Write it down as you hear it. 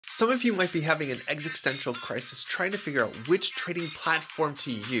Some of you might be having an existential crisis trying to figure out which trading platform to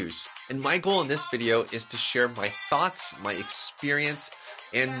use. And my goal in this video is to share my thoughts, my experience,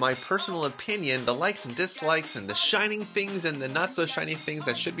 and my personal opinion, the likes and dislikes, and the shining things and the not so shiny things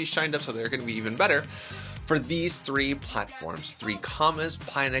that should be shined up so they're going to be even better for these three platforms, 3Commas,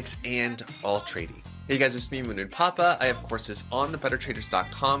 Pionex, and Altrady. Hey guys, it's me, Moon Papa. I have courses on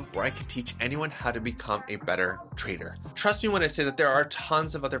thebettertraders.com where I can teach anyone how to become a better trader. Trust me when I say that there are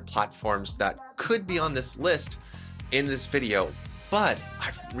tons of other platforms that could be on this list in this video, but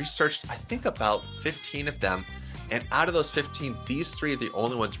I've researched, I think, about 15 of them. And out of those 15, these three are the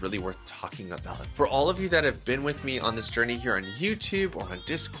only ones really worth talking about. For all of you that have been with me on this journey here on YouTube or on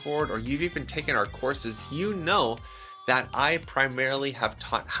Discord, or you've even taken our courses, you know that I primarily have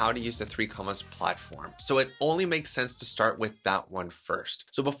taught how to use the 3Commas platform. So it only makes sense to start with that one first.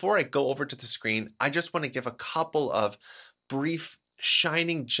 So before I go over to the screen, I just want to give a couple of brief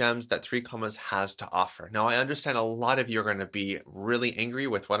shining gems that 3Commas has to offer. Now, I understand a lot of you are going to be really angry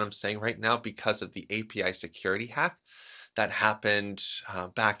with what I'm saying right now because of the API security hack that happened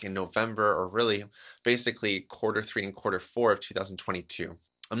back in November, or really basically Q3 and Q4 of 2022.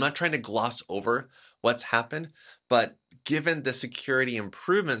 I'm not trying to gloss over what's happened, but given the security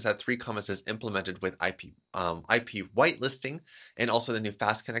improvements that 3Commas has implemented with IP whitelisting and also the new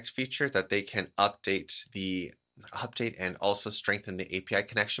Fast Connect feature that they can update and also strengthen the API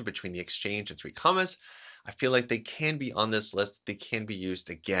connection between the exchange and 3Commas, I feel like they can be on this list. They can be used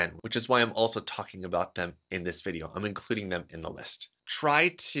again, which is why I'm also talking about them in this video. I'm including them in the list.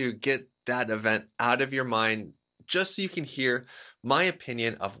 Try to get that event out of your mind just so you can hear my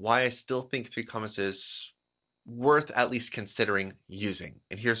opinion of why I still think 3Commas is worth at least considering using.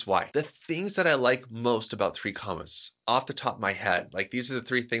 And here's why. The things that I like most about 3Commas, off the top of my head, like these are the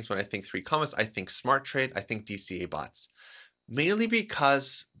three things when I think 3Commas: I think smart trade, I think DCA bots. Mainly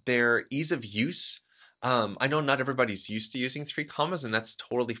because their ease of use. I know not everybody's used to using 3Commas, and that's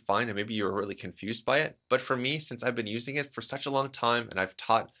totally fine, and maybe you're really confused by it. But for me, since I've been using it for such a long time and I've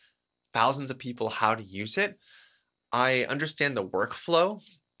taught thousands of people how to use it, I understand the workflow,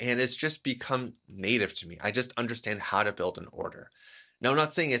 and it's just become native to me. I just understand how to build an order. Now, I'm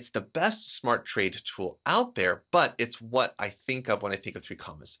not saying it's the best smart trade tool out there, but it's what I think of when I think of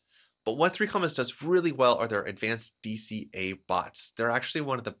 3Commas. But what 3Commas does really well are their advanced DCA bots. They're actually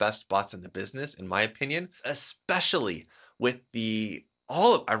one of the best bots in the business, in my opinion, especially with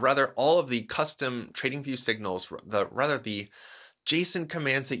all of the custom trading view signals, the JSON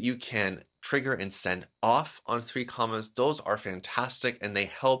commands that you can trigger and send off on 3Commas. Those are fantastic, and they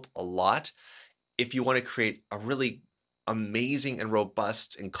help a lot if you want to create a really amazing and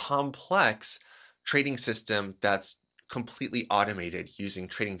robust and complex trading system that's completely automated using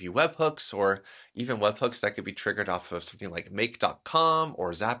TradingView webhooks, or even webhooks that could be triggered off of something like make.com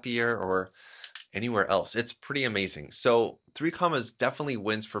or Zapier or anywhere else. It's pretty amazing. So 3Commas definitely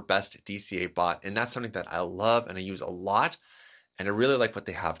wins for best DCA bot, and that's something that I love and I use a lot. And I really like what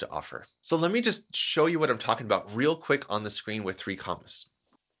they have to offer. So let me just show you what I'm talking about real quick on the screen with 3Commas.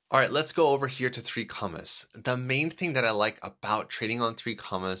 All right, let's go over here to 3Commas. The main thing that I like about trading on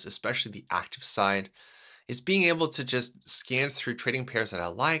 3Commas, especially the active side, is being able to just scan through trading pairs that I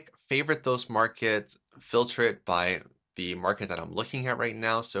like, favorite those markets, filter it by the market that I'm looking at right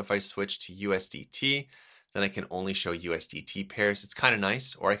now. So if I switch to USDT, then I can only show USDT pairs. It's kind of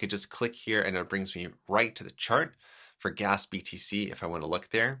nice. Or I could just click here and it brings me right to the chart for gas BTC if I want to look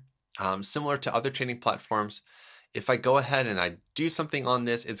there. Similar to other trading platforms, if I go ahead and I do something on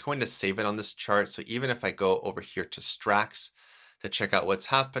this, it's going to save it on this chart. So even if I go over here to Strax to check out what's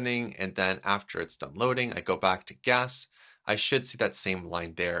happening, and then after it's done loading, I go back to gas, I should see that same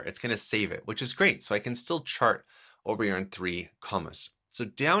line there. It's going to save it, which is great. So I can still chart over here in 3Commas. So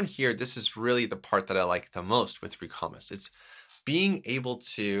down here, this is really the part that I like the most with 3Commas. It's being able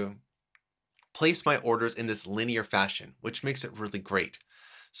to place my orders in this linear fashion, which makes it really great.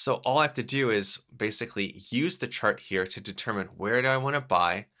 So all I have to do is basically use the chart here to determine where do I want to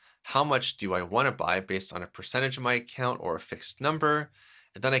buy, how much do I want to buy based on a percentage of my account or a fixed number.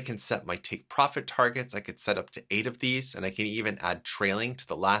 And then I can set my take profit targets. I could set up to 8 of these, and I can even add trailing to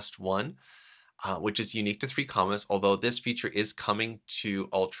the last one, which is unique to 3Commas, although this feature is coming to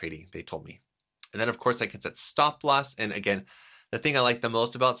Altrady, they told me. And then of course I can set stop loss. And again, the thing I like the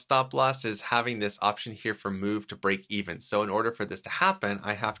most about stop loss is having this option here for move to break even. So in order for this to happen,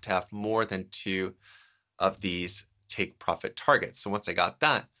 I have to have more than 2 of these take profit targets. So once I got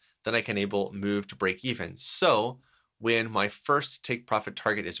that, then I can enable move to break even. So when my first take profit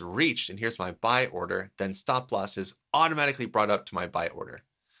target is reached, and here's my buy order, then stop loss is automatically brought up to my buy order.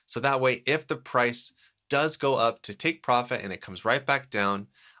 So that way, if the price does go up to take profit and it comes right back down,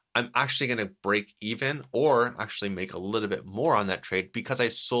 I'm actually going to break even or actually make a little bit more on that trade because I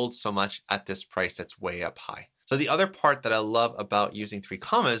sold so much at this price that's way up high. So the other part that I love about using 3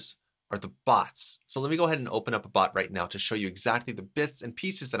 commas are the bots. So let me go ahead and open up a bot right now to show you exactly the bits and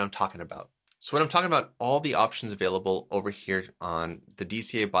pieces that I'm talking about. So when I'm talking about all the options available over here on the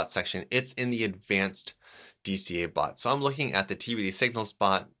DCA bot section, it's in the advanced DCA bot. So I'm looking at the TBD signals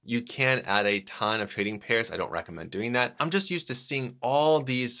bot. You can add a ton of trading pairs. I don't recommend doing that. I'm just used to seeing all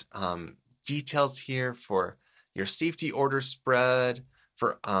these details here for your safety order spread,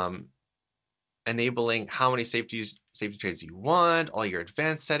 for enabling how many safety trades you want, all your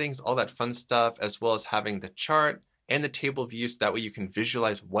advanced settings, all that fun stuff, as well as having the chart and the table view so that way you can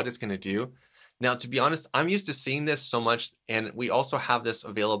visualize what it's going to do. Now, to be honest, I'm used to seeing this so much, and we also have this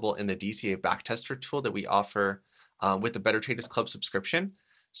available in the DCA backtester tool that we offer with the Better Traders Club subscription.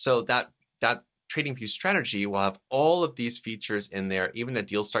 So that trading view strategy will have all of these features in there, even the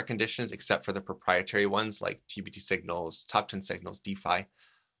deal start conditions, except for the proprietary ones like TBT signals, top 10 signals, DeFi.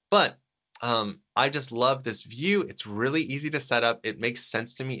 But I just love this view. It's really easy to set up. It makes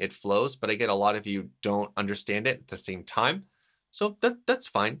sense to me. It flows, but I get a lot of you don't understand it at the same time. So that's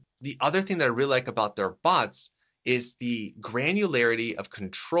fine. The other thing that I really like about their bots is the granularity of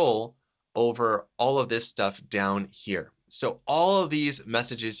control over all of this stuff down here. So all of these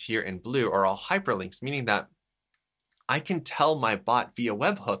messages here in blue are all hyperlinks, meaning that I can tell my bot via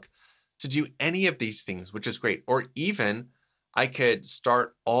webhook to do any of these things, which is great. Or even I could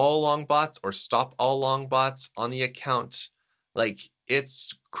start all long bots or stop all long bots on the account. Like,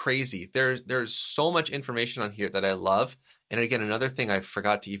 it's crazy. There's so much information on here that I love. And again, another thing I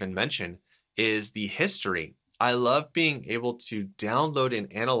forgot to even mention is the history. I love being able to download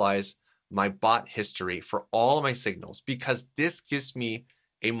and analyze my bot history for all of my signals because this gives me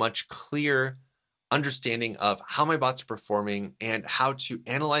a much clearer understanding of how my bots are performing and how to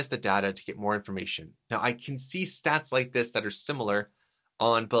analyze the data to get more information. Now, I can see stats like this that are similar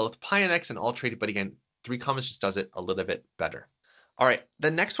on both Pionex and Altrady, but again, 3 commas just does it a little bit better. All right,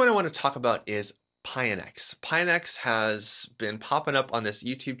 the next one I want to talk about is Pionex. Pionex has been popping up on this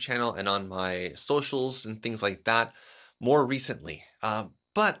YouTube channel and on my socials and things like that more recently.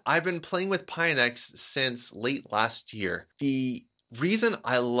 But I've been playing with Pionex since late last year. The reason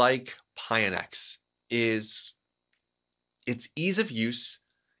I like Pionex is its ease of use,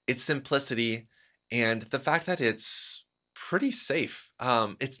 its simplicity, and the fact that it's pretty safe.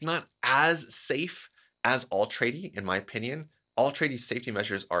 It's not as safe as Altrady, in my opinion. Altrady's safety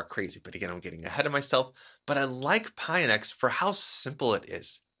measures are crazy, but again, I'm getting ahead of myself. But I like Pionex for how simple it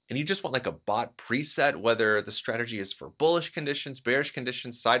is. And you just want like a bot preset, whether the strategy is for bullish conditions, bearish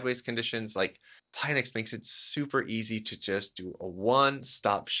conditions, sideways conditions. Like, Pionex makes it super easy to just do a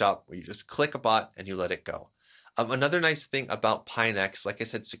one-stop shop where you just click a bot and you let it go. Another nice thing about Pionex, like I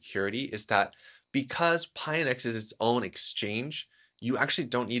said, security, is that because Pionex is its own exchange, you actually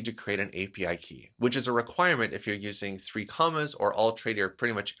don't need to create an API key, which is a requirement if you're using 3 commas or Altrady or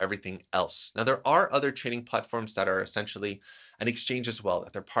pretty much everything else. Now, there are other trading platforms that are essentially an exchange as well,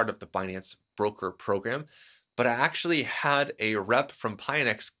 that they're part of the Binance broker program. But I actually had a rep from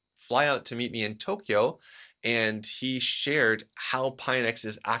Pionex fly out to meet me in Tokyo, and he shared how Pionex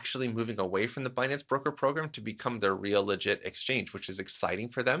is actually moving away from the Binance broker program to become their real legit exchange, which is exciting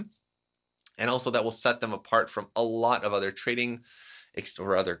for them. And also that will set them apart from a lot of other trading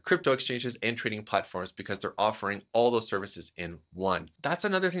or other crypto exchanges and trading platforms because they're offering all those services in one. That's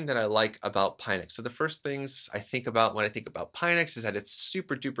another thing that I like about Pionex. So the first things I think about when I think about Pionex is that it's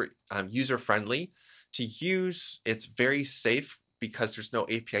super duper user-friendly to use. It's very safe because there's no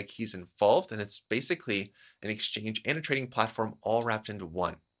API keys involved, and it's basically an exchange and a trading platform all wrapped into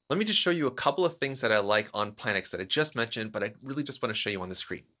one. Let me just show you a couple of things that I like on Pionex that I just mentioned, but I really just want to show you on the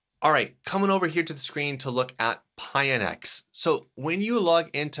screen. All right, coming over here to the screen to look at Pionex. So when you log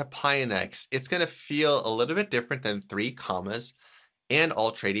into Pionex, it's going to feel a little bit different than 3 commas and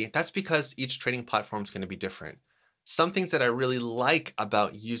Altrady. That's because each trading platform is going to be different. Some things that I really like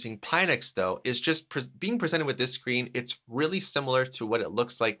about using Pionex, though, is just being presented with this screen. It's really similar to what it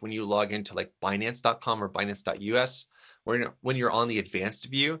looks like when you log into like Binance.com or Binance.us, when you're on the advanced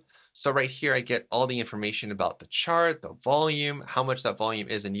view. So right here, I get all the information about the chart, the volume, how much that volume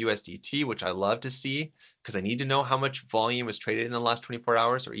is in USDT, which I love to see because I need to know how much volume was traded in the last 24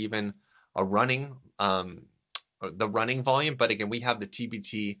 hours or even a running, the running volume. But again, we have the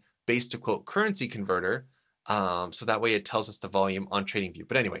TBT base to quote currency converter. So that way it tells us the volume on TradingView.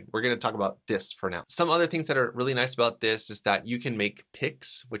 But anyway, we're going to talk about this for now. Some other things that are really nice about this is that you can make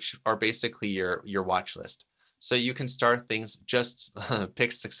picks, which are basically your watch list. So you can start things just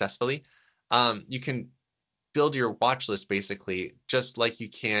picks successfully. You can build your watch list basically, just like you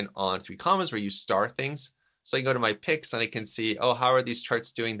can on 3 Commas where you star things. So I can go to my picks and I can see, oh, how are these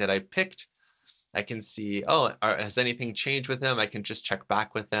charts doing that I picked? I can see, oh, has anything changed with them? I can just check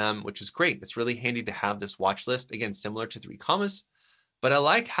back with them, which is great. It's really handy to have this watch list, again, similar to 3 Commas. But I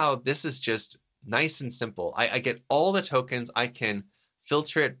like how this is just nice and simple. I get all the tokens. I can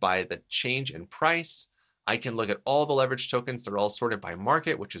filter it by the change in price. I can look at all the leverage tokens. They're all sorted by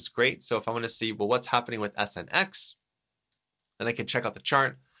market, which is great. So if I want to see, well, what's happening with SNX, then I can check out the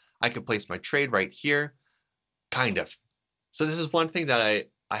chart. I can place my trade right here, kind of. So this is one thing that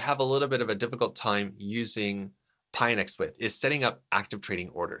I have a little bit of a difficult time using Pionex with, is setting up active trading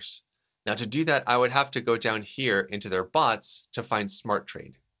orders. Now to do that, I would have to go down here into their bots to find smart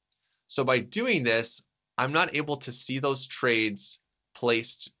trade. So by doing this, I'm not able to see those trades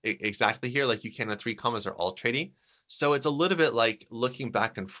placed exactly here like you can on 3 Commas or Altrady. So it's a little bit like looking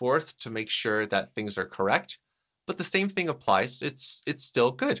back and forth to make sure that things are correct. But the same thing applies. It's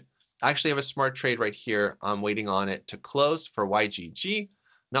still good. I actually have a smart trade right here. I'm waiting on it to close for YGG.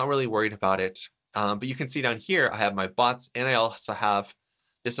 Not really worried about it. But you can see down here, I have my bots, and I also have,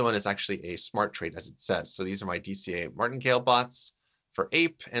 this one is actually a smart trade as it says. So these are my DCA Martingale bots for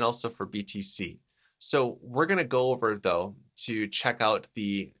APE and also for BTC. So we're going to go over though to check out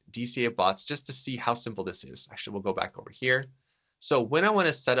the DCA bots just to see how simple this is. Actually, we'll go back over here. So when I want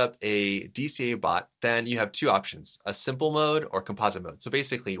to set up a DCA bot, then you have two options, a simple mode or composite mode. So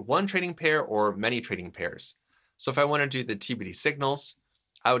basically one trading pair or many trading pairs. So if I want to do the TBD signals,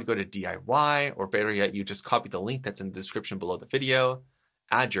 I would go to DIY, or better yet, you just copy the link that's in the description below the video,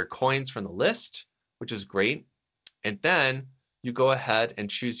 add your coins from the list, which is great. And then you go ahead and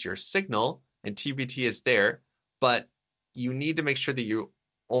choose your signal, and TBT is there, but you need to make sure that you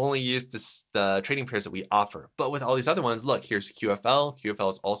only use the trading pairs that we offer. But with all these other ones, look, here's QFL.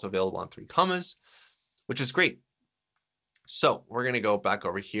 QFL is also available on 3 Commas, which is great. So we're going to go back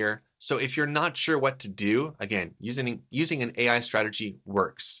over here. So if you're not sure what to do, again, using an AI strategy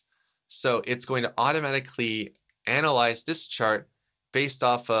works. So it's going to automatically analyze this chart based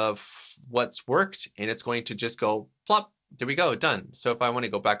off of what's worked, and it's going to just go plop. There we go, done. So if I want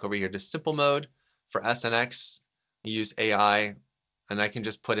to go back over here to simple mode for SNX, use AI, and I can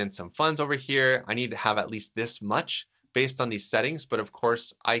just put in some funds over here. I need to have at least this much based on these settings, but of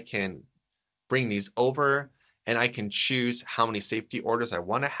course I can bring these over and I can choose how many safety orders I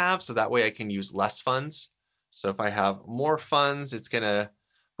want to have, so that way I can use less funds. So if I have more funds, it's gonna,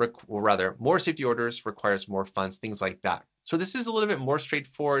 or rather, more safety orders requires more funds, things like that. So this is a little bit more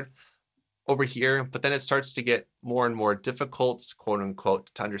straightforward over here, but then it starts to get more and more difficult, quote unquote,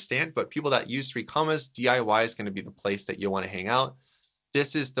 to understand. But people that use 3 Commas, DIY is going to be the place that you'll want to hang out.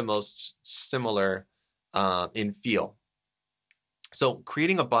 This is the most similar in feel. So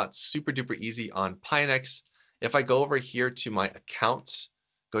creating a bot, super duper easy on Pionex. If I go over here to my account,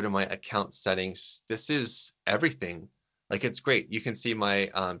 go to my account settings, this is everything. Like, it's great. You can see my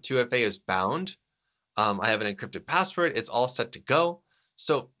 2FA is bound. I have an encrypted password. It's all set to go.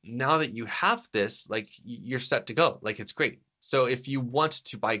 So now that you have this, like, you're set to go. Like, it's great. So if you want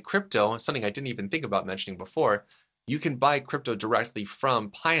to buy crypto, something I didn't even think about mentioning before, you can buy crypto directly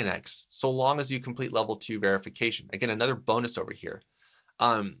from Pionex so long as you complete level 2 verification. Again, another bonus over here.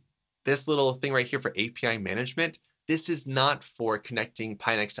 This little thing right here for API management, this is not for connecting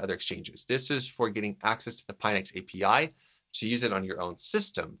Pionex to other exchanges. This is for getting access to the Pionex API to use it on your own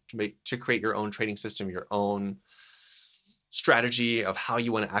system, to create your own trading system, your own strategy of how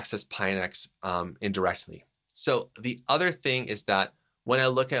you want to access Pionex indirectly. So the other thing is that when I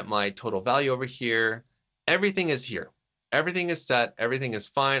look at my total value over here, everything is here. Everything is set. Everything is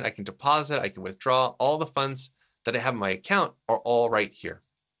fine. I can deposit. I can withdraw. All the funds that I have in my account are all right here.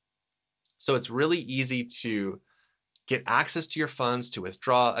 So it's really easy to get access to your funds, to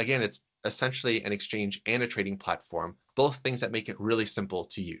withdraw. Again, it's essentially an exchange and a trading platform, both things that make it really simple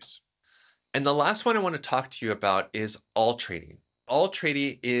to use. And the last one I want to talk to you about is Altrady.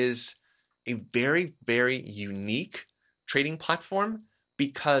 Altrady is a very, very unique trading platform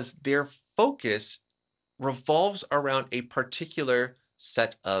because their focus revolves around a particular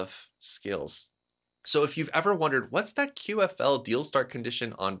set of skills. So if you've ever wondered, what's that QFL deal start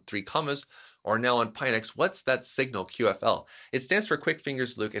condition on 3 Commas, or now on Pionex, what's that signal QFL? It stands for Quick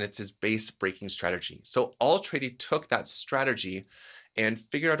Fingers Luke, and it's his base breaking strategy. So Altrady took that strategy and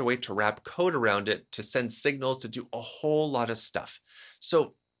figured out a way to wrap code around it to send signals, to do a whole lot of stuff.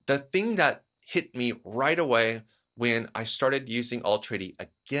 So the thing that hit me right away when I started using Altrady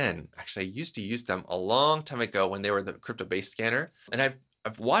again, actually I used to use them a long time ago when they were the crypto-based scanner, and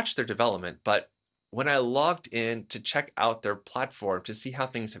I've watched their development, but when I logged in to check out their platform to see how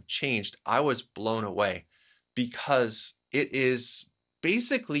things have changed, I was blown away because it is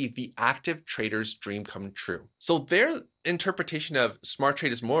basically the active trader's dream come true. So their interpretation of smart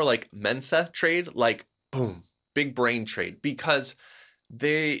trade is more like Mensa trade, like boom, big brain trade, because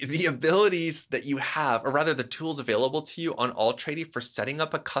the abilities that you have, or rather the tools available to you on Altrady for setting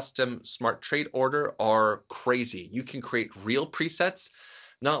up a custom smart trade order are crazy. You can create real presets,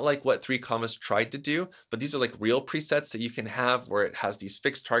 not like what 3Commas tried to do, but these are like real presets that you can have where it has these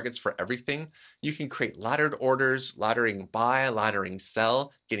fixed targets for everything. You can create laddered orders, laddering buy, laddering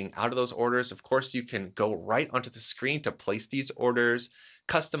sell, getting out of those orders. Of course, you can go right onto the screen to place these orders,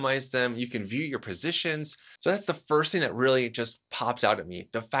 customize them. You can view your positions. So that's the first thing that really just popped out at me.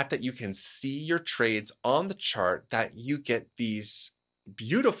 The fact that you can see your trades on the chart, that you get these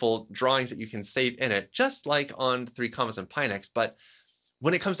beautiful drawings that you can save in it, just like on 3Commas and Pionex. But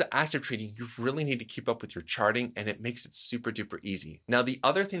when it comes to active trading, you really need to keep up with your charting, and it makes it super duper easy. Now, the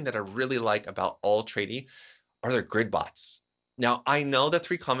other thing that I really like about Altrady are their grid bots. Now, I know that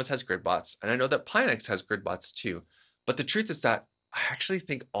 3Commas has grid bots, and I know that Pionex has grid bots too. But the truth is that I actually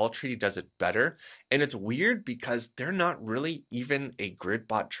think Altrady does it better. And it's weird because they're not really even a grid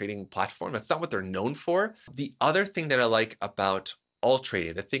bot trading platform. That's not what they're known for. The other thing that I like about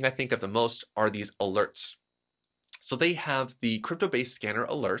Altrady, the thing I think of the most, are these alerts. So they have the crypto-based scanner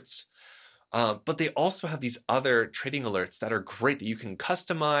alerts, but they also have these other trading alerts that are great that you can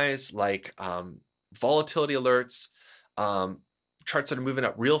customize, like volatility alerts, charts that are moving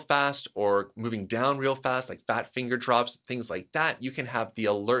up real fast or moving down real fast, like fat finger drops, things like that. You can have the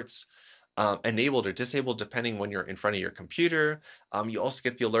alerts enabled or disabled depending when you're in front of your computer. You also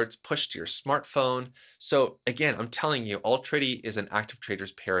get the alerts pushed to your smartphone. So again, I'm telling you, Altrady is an active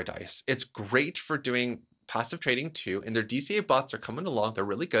trader's paradise. It's great for doing passive trading too, and their DCA bots are coming along. They're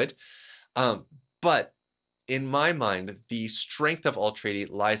really good. But in my mind, the strength of Altrady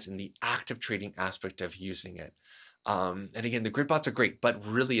lies in the active trading aspect of using it. And again, the grid bots are great, but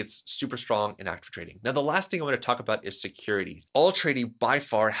really it's super strong in active trading. Now, the last thing I want to talk about is security. Altrady by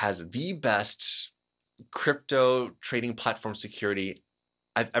far has the best crypto trading platform security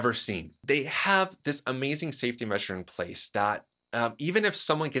I've ever seen. They have this amazing safety measure in place that even if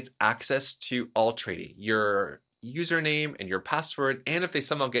someone gets access to Altrady, your username and your password, and if they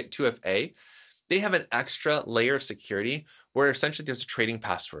somehow get 2FA, they have an extra layer of security where essentially there's a trading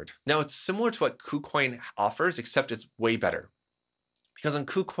password. Now, it's similar to what KuCoin offers, except it's way better. Because on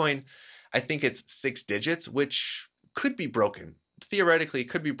KuCoin, I think it's 6 digits, which could be broken. Theoretically, it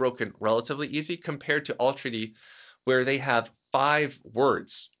could be broken relatively easy compared to Altrady, where they have 5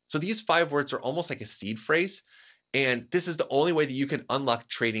 words. So these 5 words are almost like a seed phrase. And this is the only way that you can unlock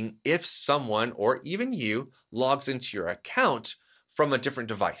trading if someone, or even you, logs into your account from a different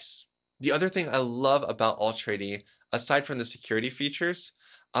device. The other thing I love about Altrady, aside from the security features,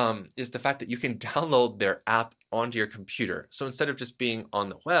 is the fact that you can download their app onto your computer. So instead of just being on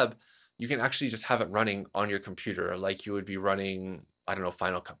the web, you can actually just have it running on your computer like you would be running, I don't know,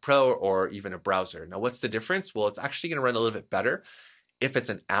 Final Cut Pro or even a browser. Now, what's the difference? Well, it's actually going to run a little bit better if it's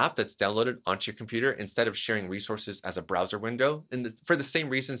an app that's downloaded onto your computer instead of sharing resources as a browser window. And for the same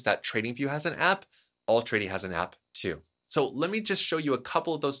reasons that TradingView has an app, Altrady has an app too. So let me just show you a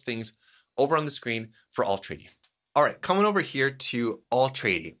couple of those things over on the screen for Altrady. All right, coming over here to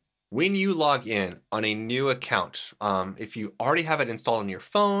Altrady. When you log in on a new account, if you already have it installed on your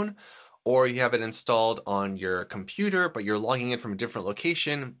phone or you have it installed on your computer, but you're logging in from a different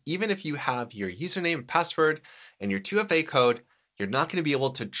location, even if you have your username and password and your 2FA code, you're not going to be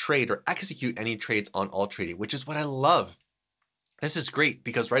able to trade or execute any trades on Altrady, which is what I love. This is great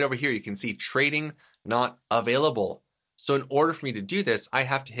because right over here, you can see trading not available. So in order for me to do this, I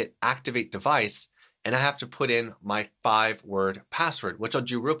have to hit activate device and I have to put in my 5-word password, which I'll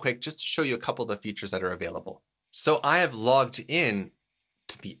do real quick just to show you a couple of the features that are available. So I have logged in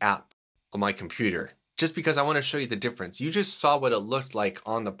to the app on my computer just because I want to show you the difference. You just saw what it looked like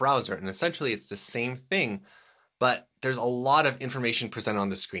on the browser, and essentially it's the same thing, but there's a lot of information presented on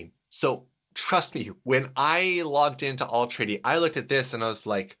the screen. So trust me, when I logged into Altrady, I looked at this and I was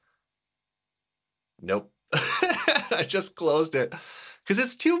like, nope. I just closed it because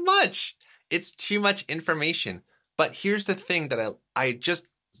it's too much. It's too much information. But here's the thing that I just,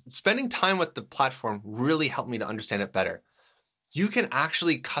 spending time with the platform really helped me to understand it better. You can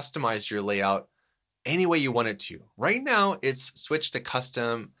actually customize your layout any way you want it to. Right now, it's switched to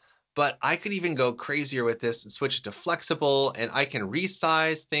custom, but I could even go crazier with this and switch it to flexible, and I can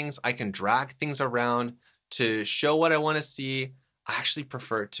resize things. I can drag things around to show what I want to see. I actually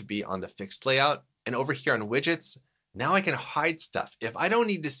prefer it to be on the fixed layout. And over here on widgets, now I can hide stuff. If I don't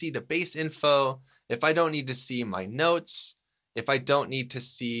need to see the base info, if I don't need to see my notes, if I don't need to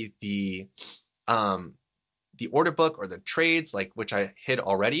see the the order book or the trades, like which I hid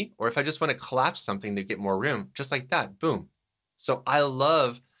already, or if I just want to collapse something to get more room, just like that, boom. So I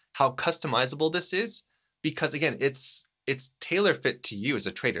love how customizable this is because again, it's tailor fit to you as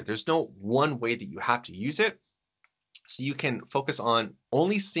a trader. There's no one way that you have to use it. So you can focus on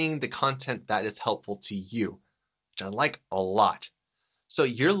only seeing the content that is helpful to you, which I like a lot. So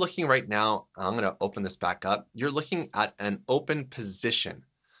you're looking right now, I'm going to open this back up. You're looking at an open position.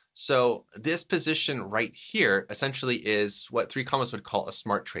 So this position right here essentially is what 3 commas would call a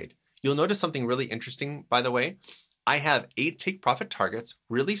smart trade. You'll notice something really interesting, by the way. I have 8 take profit targets,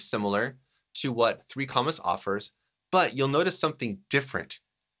 really similar to what 3 commas offers, but you'll notice something different.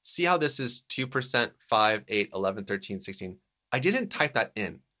 See how this is 2%, 5, 8, 11, 13, 16. I didn't type that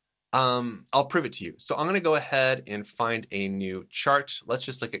in. I'll prove it to you. So I'm going to go ahead and find a new chart. Let's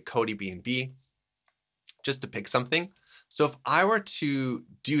just look at Cody BNB just to pick something. So if I were to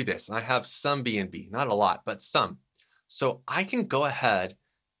do this, and I have some BNB, not a lot, but some. So I can go ahead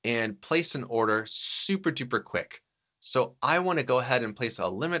and place an order super duper quick. So I want to go ahead and place a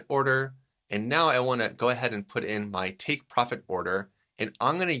limit order. And now I want to go ahead and put in my take profit order. And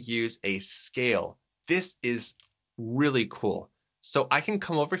I'm going to use a scale. This is really cool. So I can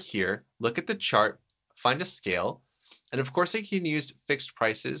come over here, look at the chart, find a scale. And of course I can use fixed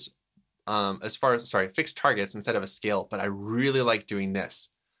prices fixed targets instead of a scale, but I really like doing this.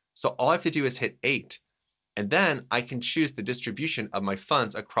 So all I have to do is hit 8, and then I can choose the distribution of my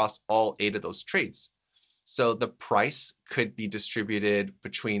funds across all 8 of those trades. So the price could be distributed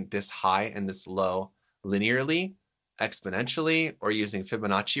between this high and this low linearly, exponentially, or using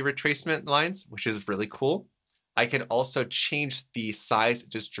Fibonacci retracement lines, which is really cool. I can also change the size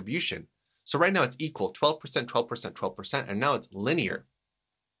distribution. So right now it's equal, 12%, 12%, 12%, and now it's linear.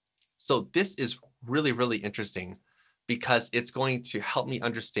 So this is really, really interesting because it's going to help me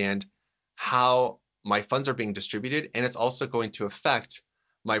understand how my funds are being distributed, and it's also going to affect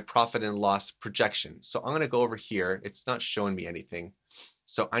my profit and loss projection. So I'm going to go over here. It's not showing me anything.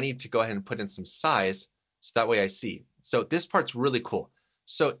 So I need to go ahead and put in some size so that way I see. So this part's really cool.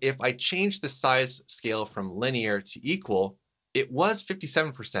 So if I change the size scale from linear to equal, it was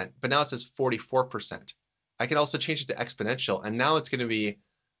 57%, but now it says 44%. I can also change it to exponential, and now it's going to be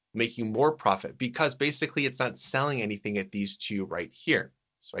making more profit because basically it's not selling anything at these 2 right here.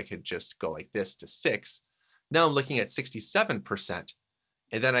 So I could just go like this to 6. Now I'm looking at 67%.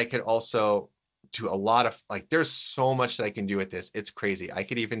 And then I could also do a lot of, there's so much that I can do with this. It's crazy. I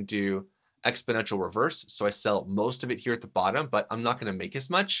could even do exponential reverse. So I sell most of it here at the bottom, but I'm not going to make as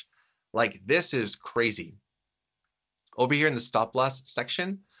much. This is crazy. Over here in the stop loss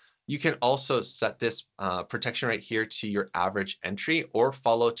section, you can also set this protection right here to your average entry or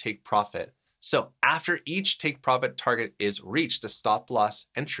follow take profit. So after each take profit target is reached, the stop loss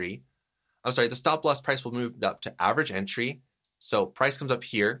price will move up to average entry. So price comes up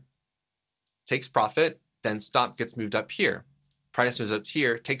here, takes profit, then stop gets moved up here. Price moves up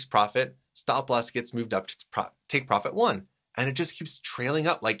here, takes profit, stop loss gets moved up to take profit 1. And it just keeps trailing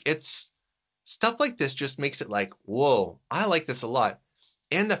up. It's stuff like this just makes it whoa, I like this a lot.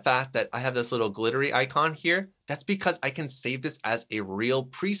 And the fact that I have this little glittery icon here, that's because I can save this as a real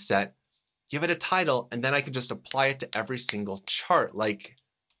preset, give it a title, and then I can just apply it to every single chart.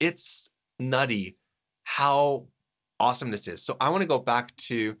 It's nutty how awesome this is. So I want to go back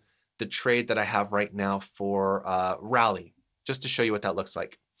to the trade that I have right now for Rally, just to show you what that looks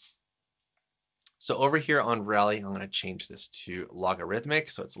like. So over here on Rally, I'm going to change this to logarithmic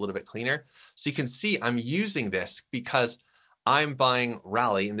so it's a little bit cleaner. So you can see I'm using this because I'm buying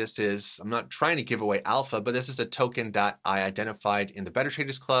Rally, and I'm not trying to give away alpha, but this is a token that I identified in the Better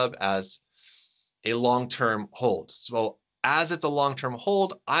Traders Club as a long-term hold. So as it's a long-term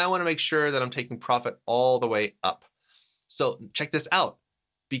hold, I want to make sure that I'm taking profit all the way up. So check this out.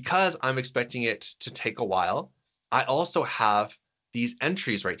 Because I'm expecting it to take a while, I also have these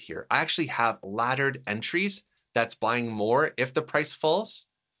entries right here. I actually have laddered entries that's buying more if the price falls,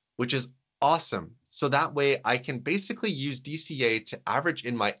 which is awesome. So that way I can basically use DCA to average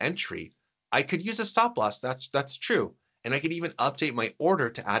in my entry. I could use a stop loss, that's true. And I could even update my order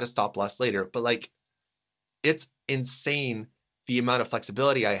to add a stop loss later. But it's insane the amount of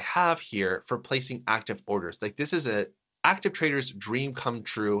flexibility I have here for placing active orders. This is a active trader's dream come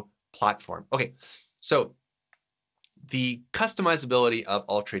true platform. Okay, so the customizability of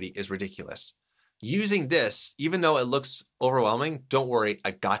Altrady is ridiculous. Using this, even though it looks overwhelming, don't worry,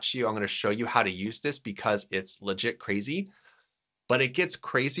 I got you. I'm going to show you how to use this because it's legit crazy, but it gets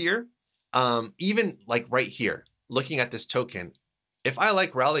crazier. Even right here, looking at this token, if I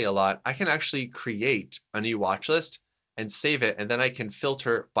like Rally a lot, I can actually create a new watch list and save it, and then I can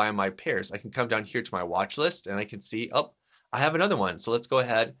filter by my pairs. I can come down here to my watch list and I can see, oh, I have another one. So let's go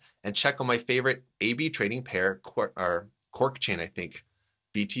ahead and check on my favorite AB trading pair, or Cork chain, I think,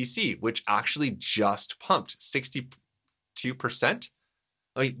 BTC, which actually just pumped 62%.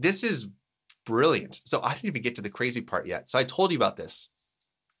 I mean, this is brilliant. So I didn't even get to the crazy part yet. So I told you about this.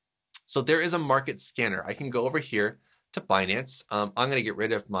 So there is a market scanner. I can go over here to Binance. I'm going to get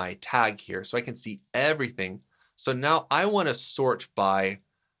rid of my tag here so I can see everything. So now I want to sort by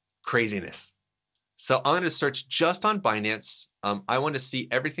craziness. So I'm going to search just on Binance. I want to see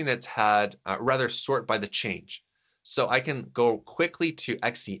everything that's had, rather sort by the change. So I can go quickly to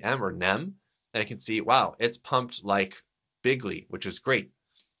XEM or NEM, and I can see, wow, it's pumped like bigly, which is great.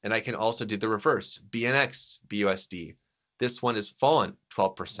 And I can also do the reverse, BNX, BUSD. This one has fallen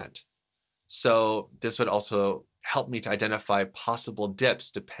 12%. So this would also help me to identify possible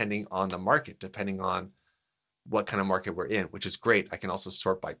dips depending on the market, depending on what kind of market we're in, which is great. I can also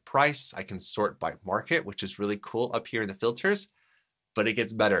sort by price. I can sort by market, which is really cool up here in the filters, but it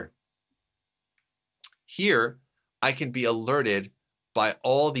gets better. Here, I can be alerted by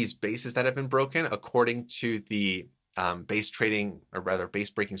all these bases that have been broken according to the base trading, or rather base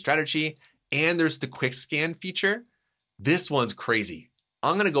breaking strategy. And there's the quick scan feature. This one's crazy.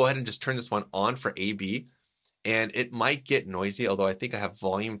 I'm going to go ahead and just turn this one on for AB, and it might get noisy, although I think I have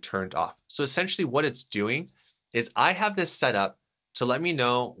volume turned off. So essentially what it's doing is I have this set up to let me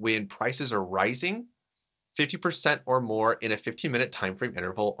know when prices are rising 50% or more in a 15-minute time frame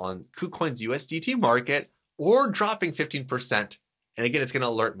interval on KuCoin's USDT market, or dropping 15%. And again, it's going to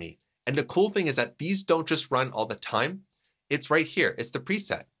alert me. And the cool thing is that these don't just run all the time. It's right here. It's the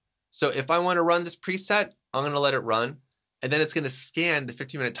preset. So if I want to run this preset, I'm going to let it run. And then it's going to scan the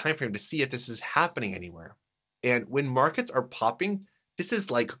 15-minute time frame to see if this is happening anywhere. And when markets are popping, this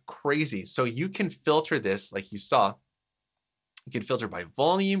is like crazy. So you can filter this like you saw. You can filter by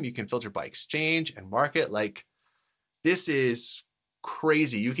volume. You can filter by exchange and market. Like, this is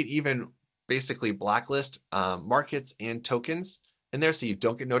crazy. You can even basically blacklist markets and tokens in there so you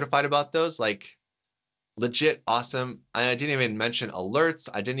don't get notified about those. Like, legit awesome. I didn't even mention alerts.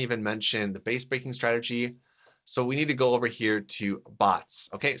 I didn't even mention the base breaking strategy. So we need to go over here to bots.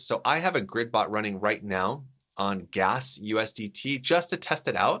 Okay, so I have a grid bot running right now on gas USDT just to test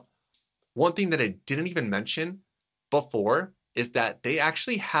it out. One thing that I didn't even mention before is that they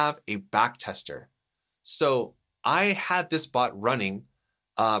actually have a back tester. So I had this bot running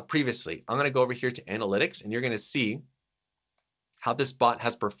previously. I'm going to go over here to analytics, and you're going to see how this bot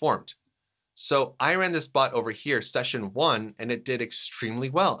has performed. So I ran this bot over here, session 1, and it did extremely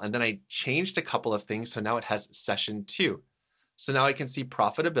well. And then I changed a couple of things, so now it has session 2. So now I can see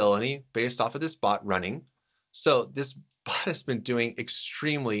profitability based off of this bot running. So this bot has been doing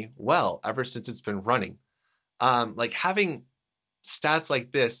extremely well ever since it's been running. Like, having stats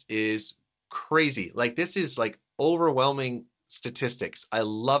like this is crazy. Like, this is like overwhelming statistics. I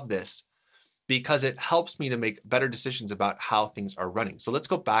love this because it helps me to make better decisions about how things are running. So let's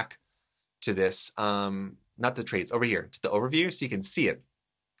go back to this, not the trades, over here to the overview so you can see it.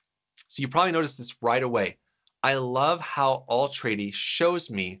 So you probably noticed this right away. I love how Altrady shows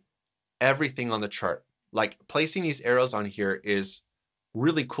me everything on the chart. Like, placing these arrows on here is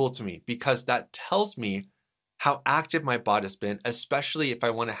really cool to me because that tells me how active my bot has been, especially if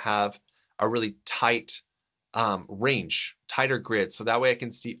I want to have a really tight range, tighter grid. So that way I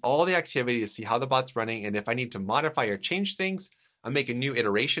can see all the activity to see how the bot's running. And if I need to modify or change things, I make a new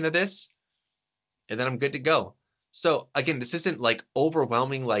iteration of this, and then I'm good to go. So again, this isn't like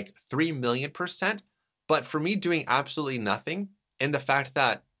overwhelming, like 3 million%, but for me doing absolutely nothing, and the fact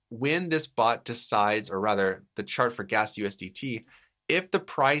that when this bot decides, or rather the chart for gas USDT, if the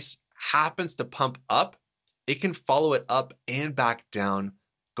price happens to pump up, it can follow it up and back down,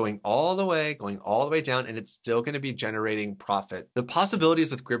 going all the way down, and it's still going to be generating profit. The possibilities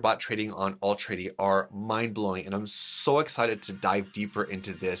with grid bot trading on Altrady are mind-blowing, and I'm so excited to dive deeper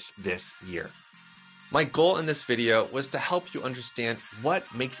into this year. My goal in this video was to help you understand what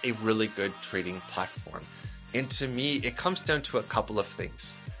makes a really good trading platform. And to me, it comes down to a couple of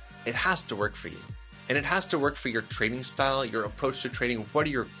things. It has to work for you. And it has to work for your trading style, your approach to trading. What are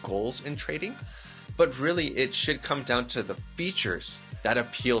your goals in trading? But really, it should come down to the features that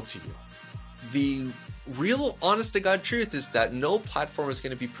appeal to you. The real honest to God truth is that no platform is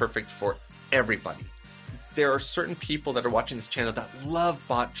going to be perfect for everybody. There are certain people that are watching this channel that love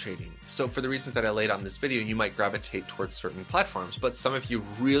bot trading. So for the reasons that I laid out in this video, you might gravitate towards certain platforms, but some of you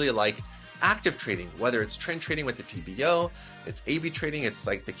really like active trading, whether it's trend trading with the TBO, it's AB trading, it's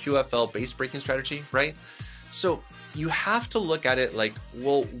like the QFL base breaking strategy, right? So you have to look at it like,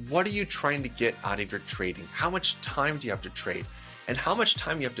 well, what are you trying to get out of your trading? How much time do you have to trade? And how much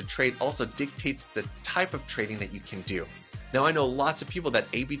time you have to trade also dictates the type of trading that you can do. Now, I know lots of people that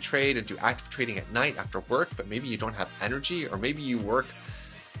A/B trade and do active trading at night after work, but maybe you don't have energy, or maybe you work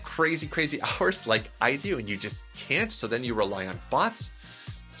crazy hours like I do and you just can't, so then you rely on bots.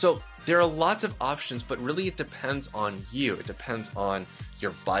 So there are lots of options, but really it depends on you. It depends on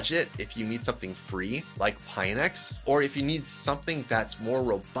your budget, if you need something free like Pionex, or if you need something that's more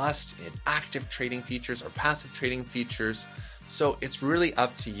robust in active trading features or passive trading features. So it's really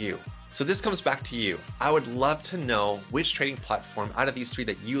up to you. So this comes back to you. I would love to know which trading platform out of these three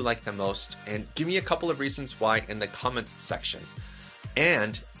that you like the most, and give me a couple of reasons why in the comments section.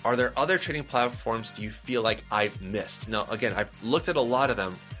 And are there other trading platforms do you feel like I've missed? Now, again, I've looked at a lot of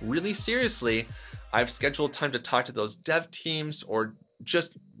them really seriously. I've scheduled time to talk to those dev teams, or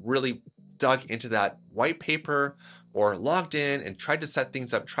just really dug into that white paper, or logged in and tried to set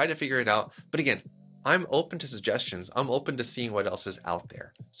things up, tried to figure it out. But again, I'm open to suggestions. I'm open to seeing what else is out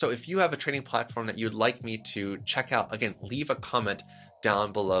there. So if you have a trading platform that you'd like me to check out, again, leave a comment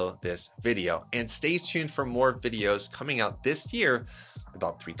down below this video, and stay tuned for more videos coming out this year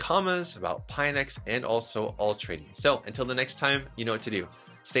about 3 commas, about Pionex, and also Altrady. So until the next time, you know what to do.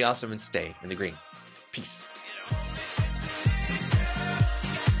 Stay awesome and stay in the green. Peace.